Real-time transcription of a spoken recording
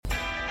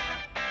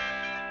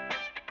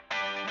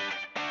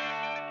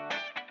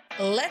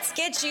Let's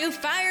get you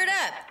fired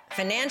up.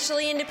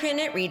 Financially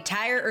independent,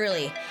 retire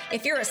early.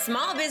 If you're a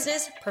small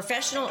business,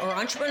 professional, or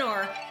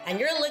entrepreneur, and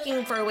you're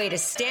looking for a way to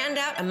stand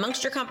out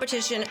amongst your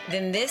competition,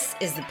 then this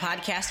is the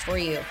podcast for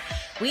you.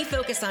 We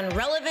focus on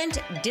relevant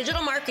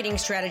digital marketing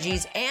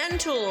strategies and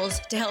tools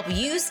to help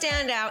you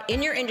stand out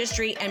in your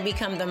industry and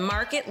become the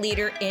market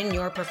leader in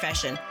your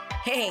profession.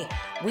 Hey,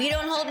 we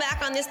don't hold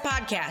back on this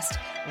podcast.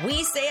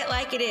 We say it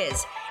like it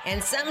is.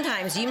 And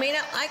sometimes you may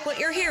not like what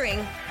you're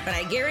hearing, but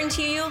I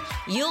guarantee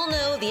you'll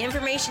know the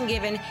information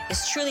given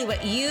is truly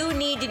what you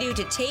need to do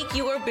to take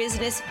your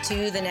business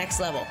to the next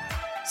level.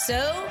 So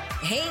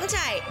hang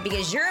tight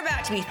because you're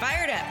about to be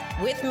fired up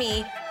with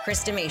me,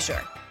 Krista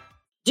Mashore.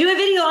 Do a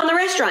video on the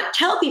restaurant.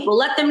 Tell people,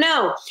 let them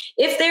know.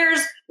 If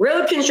there's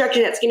road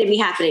construction that's going to be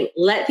happening,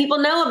 let people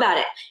know about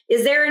it.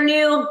 Is there a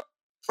new...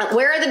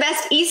 Where are the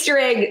best Easter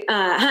egg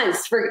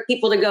hunts for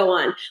people to go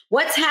on?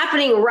 What's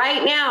happening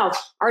right now?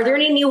 Are there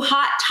any new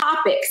hot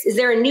topics? Is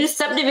there a new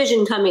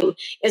subdivision coming?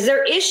 Is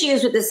there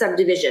issues with the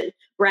subdivision,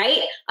 right?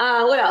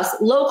 What else?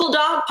 Local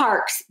dog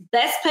parks,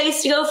 best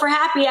place to go for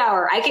happy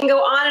hour. I can go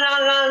on and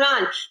on and on and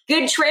on.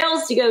 Good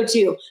trails to go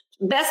to.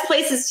 Best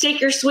places to take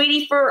your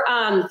sweetie for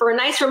a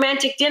nice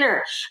romantic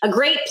dinner. A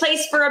great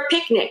place for a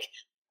picnic.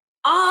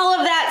 All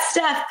of that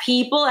stuff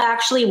people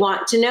actually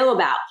want to know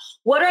about.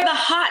 What are the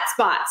hot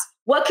spots?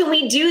 What can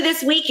we do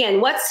this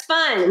weekend? What's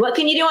fun? What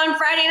can you do on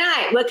Friday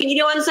night? What can you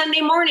do on Sunday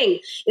morning?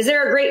 Is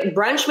there a great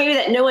brunch maybe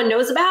that no one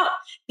knows about?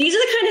 These are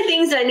the kind of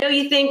things that I know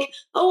you think,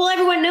 oh, well,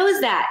 everyone knows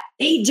that.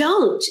 They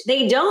don't.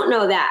 They don't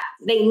know that.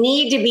 They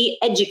need to be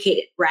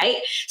educated, right?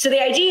 So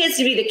the idea is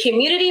to be the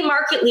community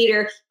market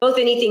leader, both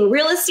anything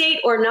real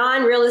estate or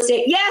non-real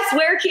estate. Yes,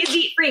 where kids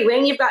eat free.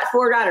 When you've got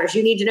 4 daughters,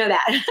 you need to know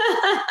that.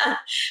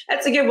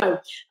 That's a good one.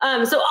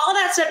 So all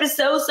that stuff is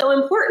so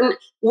important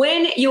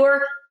when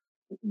you're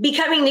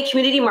becoming the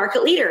community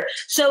market leader.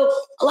 So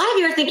a lot of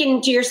you are thinking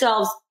to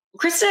yourselves,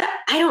 Krista,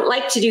 I don't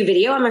like to do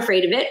video. I'm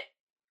afraid of it.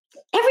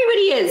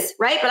 Everybody is,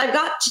 right? But I've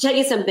got to tell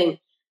you something.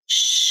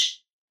 Shh,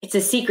 it's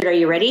a secret. Are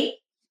you ready?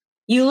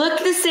 You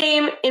look the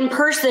same in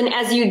person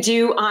as you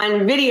do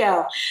on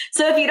video.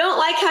 So if you don't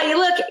like how you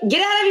look,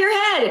 get out of your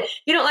head. If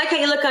you don't like how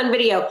you look on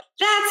video,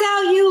 that's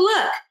how you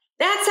look.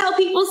 That's how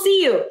people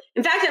see you.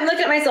 In fact, I'm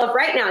looking at myself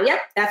right now. Yep,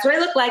 that's what I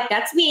look like.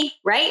 That's me,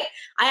 right?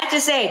 I have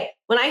to say,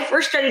 when I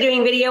first started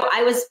doing video,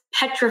 I was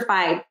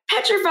petrified.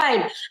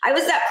 I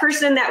was that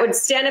person that would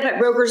stand up at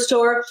Broker's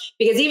Store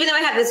because even though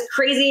I have this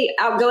crazy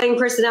outgoing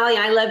personality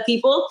and I love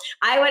people,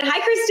 I went, hi,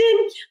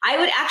 Kristen. I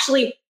would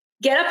actually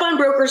get up on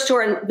Broker's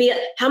Store and be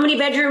like, how many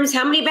bedrooms,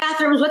 how many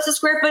bathrooms, what's the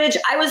square footage?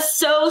 I was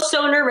so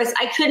nervous.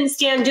 I couldn't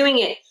stand doing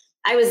it.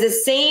 I was the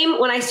same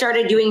when I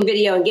started doing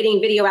video and getting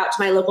video out to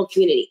my local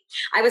community.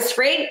 I was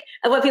afraid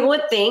of what people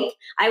would think.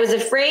 I was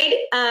afraid,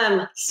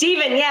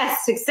 Stephen,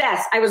 yes,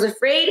 success. I was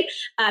afraid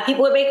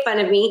people would make fun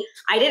of me.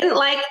 I didn't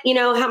like,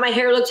 how my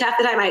hair looked half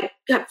the time. I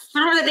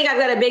don't think I've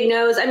got a big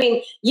nose. I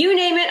mean, you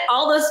name it,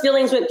 all those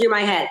feelings went through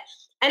my head.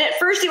 And at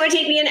first it would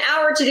take me an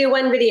hour to do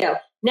one video.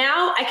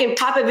 Now I can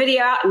pop a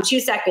video out in 2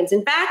 seconds.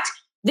 In fact,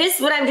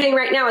 what I'm doing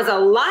right now is a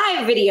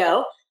live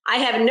video. I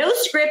have no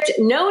script,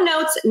 no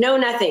notes, no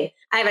nothing.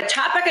 I have a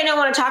topic I don't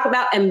want to talk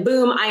about and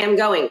boom, I am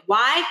going.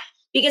 Why?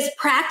 Because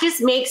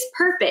practice makes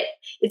perfect.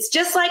 It's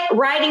just like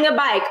riding a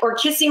bike or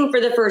kissing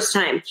for the first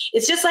time.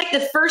 It's just like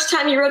the first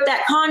time you wrote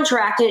that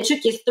contract and it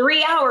took you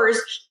 3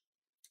 hours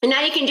and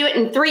now you can do it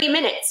in 3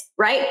 minutes,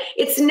 right?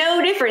 It's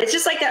no different. It's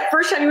just like that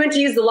first time you went to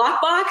use the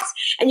lockbox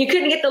and you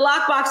couldn't get the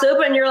lockbox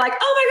open and you're like,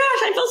 oh my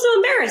gosh, I feel so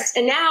embarrassed.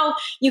 And now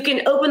you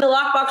can open the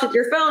lockbox with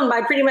your phone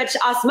by pretty much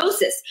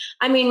osmosis.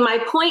 I mean, my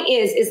point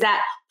is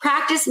that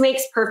practice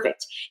makes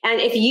perfect. And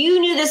if you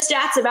knew the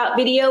stats about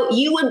video,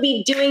 you would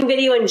be doing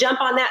video and jump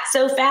on that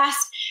so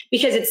fast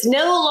because it's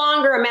no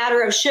longer a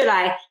matter of should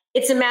I,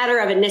 it's a matter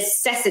of a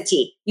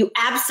necessity. You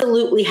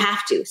absolutely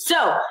have to.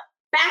 So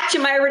back to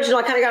my original,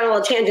 I kind of got on a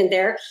little tangent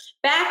there.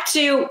 Back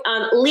to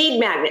lead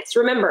magnets.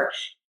 Remember,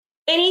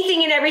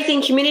 anything and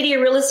everything community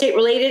or real estate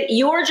related,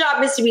 your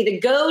job is to be the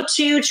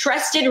go-to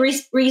trusted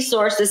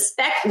resource,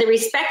 the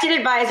respected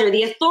advisor,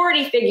 the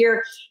authority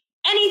figure,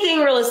 anything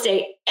real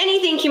estate,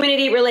 anything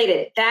community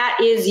related. That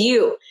is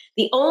you.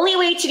 The only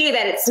way to do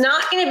that, it's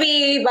not going to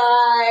be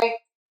by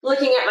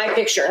looking at my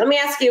picture. Let me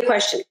ask you a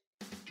question.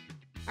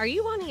 Are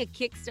you wanting a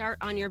kickstart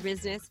on your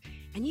business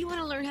and you want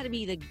to learn how to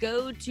be the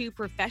go-to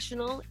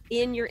professional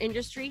in your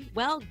industry?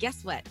 Well,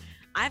 guess what?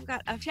 I've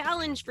got a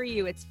challenge for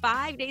you. It's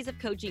 5 days of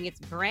coaching. It's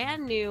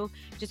brand new.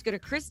 Just go to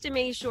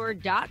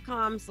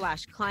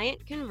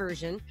KristaMashore.com/client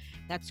conversion.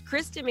 That's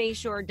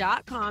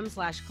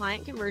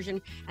KristaMashore.com/client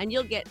conversion. And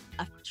you'll get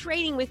a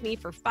training with me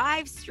for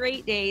 5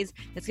 straight days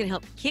that's going to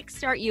help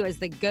kickstart you as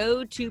the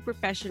go-to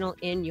professional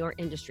in your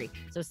industry.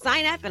 So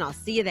sign up and I'll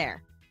see you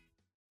there.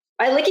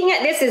 By looking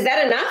at this, is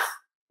that enough?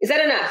 Is that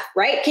enough,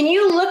 right? Can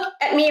you look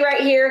at me right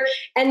here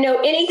and know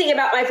anything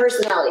about my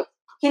personality?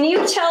 Can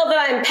you tell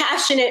that I'm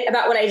passionate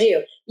about what I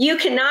do? You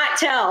cannot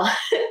tell.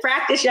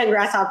 Practice, young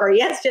grasshopper.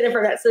 Yes,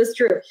 Jennifer, that's so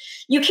true.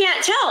 You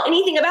can't tell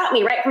anything about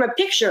me right from a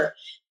picture.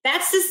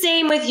 That's the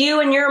same with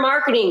you and your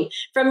marketing.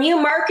 From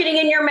you marketing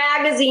in your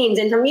magazines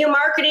and from you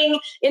marketing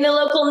in the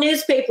local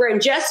newspaper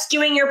and just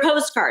doing your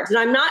postcards. And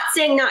I'm not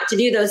saying not to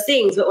do those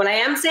things, but what I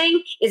am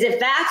saying is if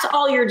that's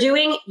all you're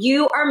doing,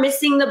 you are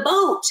missing the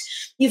boat.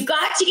 You've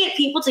got to get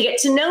people to get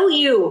to know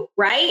you,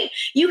 right?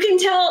 You can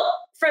tell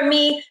from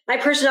me, my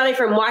personality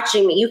from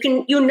watching me. You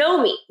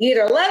know me. You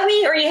either love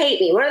me or you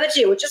hate me, one of the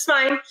two, which is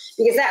fine,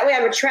 because that way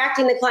I'm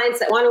attracting the clients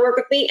that want to work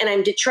with me and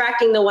I'm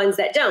detracting the ones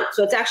that don't.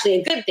 So it's actually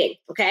a good thing,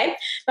 okay?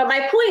 But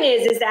my point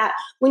is that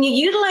when you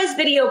utilize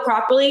video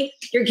properly,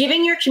 you're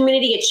giving your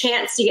community a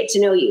chance to get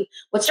to know you.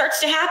 What starts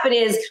to happen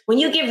is when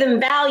you give them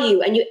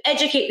value and you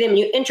educate them,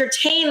 you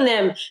entertain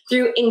them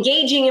through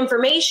engaging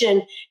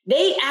information,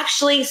 they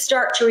actually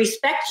start to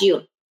respect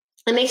you.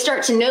 And they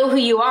start to know who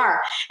you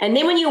are. And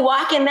then when you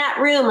walk in that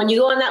room, when you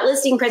go on that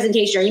listing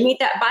presentation, or you meet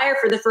that buyer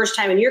for the first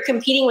time and you're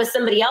competing with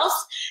somebody else,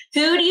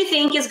 who do you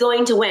think is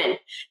going to win?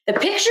 The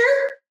picture,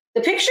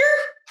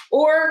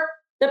 or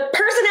the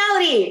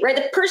personality, right?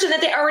 The person that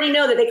they already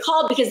know, that they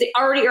called because they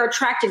already are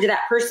attracted to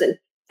that person.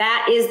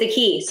 That is the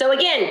key. So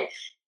again,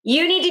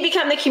 you need to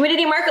become the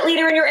community market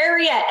leader in your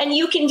area, and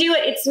you can do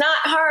it. It's not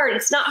hard.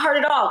 It's not hard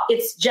at all.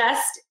 It's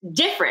just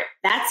different.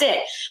 That's it.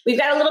 We've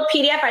got a little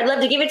PDF. I'd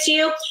love to give it to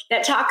you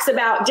that talks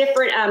about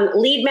different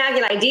lead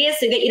magnet ideas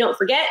so that you don't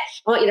forget.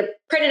 I want you to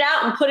print it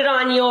out and put it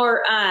on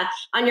your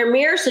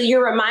mirror so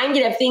you're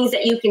reminded of things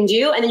that you can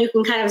do, and then you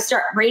can kind of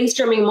start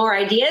brainstorming more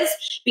ideas,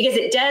 because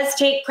it does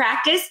take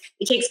practice.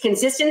 It takes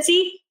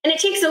consistency, and it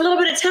takes a little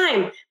bit of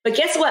time. But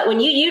guess what? When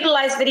you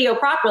utilize video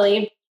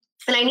properly,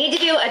 and I need to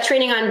do a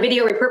training on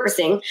video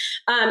repurposing,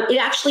 it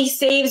actually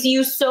saves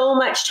you so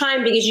much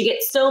time because you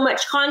get so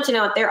much content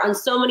out there on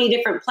so many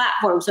different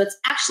platforms. So it's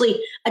actually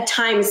a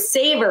time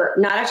saver,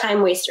 not a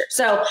time waster.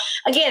 So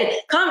again,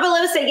 comment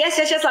below, say yes,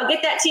 I'll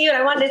get that to you. And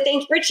I wanted to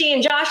thank Richie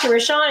and Josh and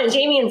Rashawn and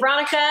Jamie and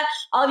Veronica,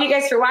 all of you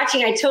guys for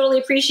watching. I totally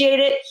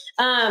appreciate it.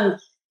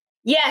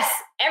 Yes,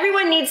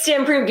 everyone needs to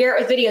improve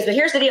Garrett with videos, but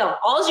here's the deal.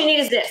 All you need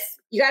is this.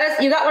 You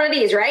got one of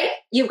these, right?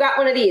 You've got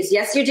one of these.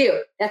 Yes, you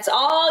do. That's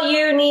all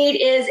you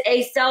need is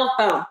a cell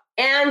phone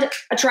and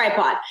a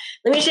tripod.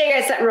 Let me show you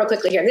guys something real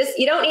quickly here.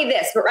 You don't need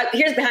this, but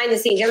here's behind the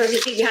scenes. You ever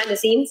see behind the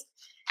scenes?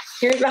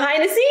 Here's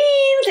behind the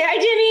scenes. Say hi,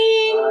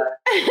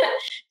 Jimmy.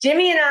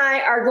 Jimmy and I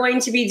are going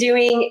to be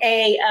doing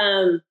a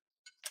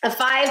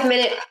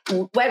 5-minute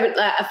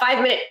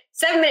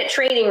 7-minute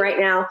training right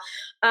now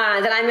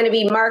that I'm going to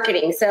be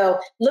marketing. So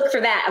look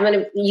for that.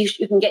 You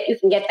can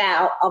get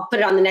that. I'll put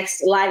it on the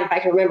next live if I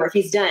can remember if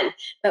he's done.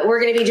 But we're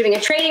going to be doing a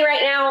training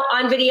right now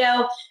on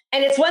video,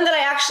 and it's one that I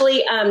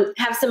actually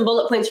have some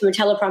bullet points from a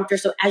teleprompter.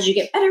 So as you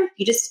get better,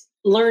 you just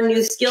learn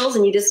new skills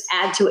and you just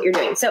add to what you're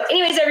doing. So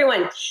anyways,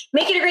 everyone,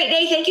 make it a great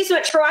day. Thank you so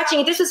much for watching.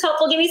 If this was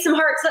helpful, give me some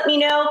hearts. Let me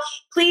know.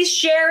 Please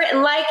share it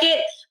and like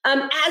it.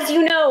 As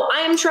you know, I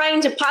am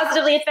trying to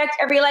positively affect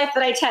every life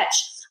that I touch.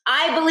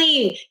 I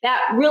believe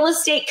that real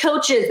estate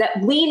coaches,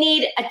 that we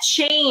need a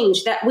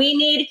change, that we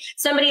need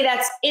somebody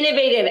that's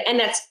innovative and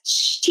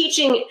that's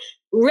teaching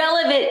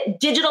relevant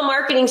digital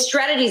marketing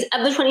strategies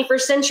of the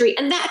 21st century.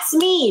 And that's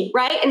me,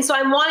 right? And so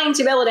I'm wanting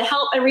to be able to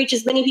help and reach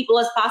as many people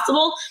as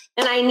possible.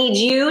 And I need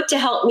you to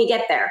help me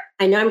get there.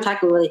 I know I'm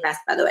talking really fast,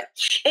 by the way.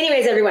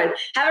 Anyways, everyone,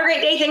 have a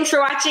great day. Thanks for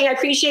watching. I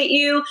appreciate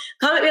you.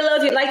 Comment below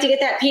if you'd like to get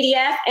that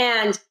PDF,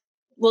 and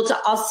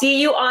I'll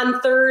see you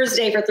on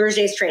Thursday for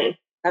Thursday's training.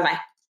 Bye-bye.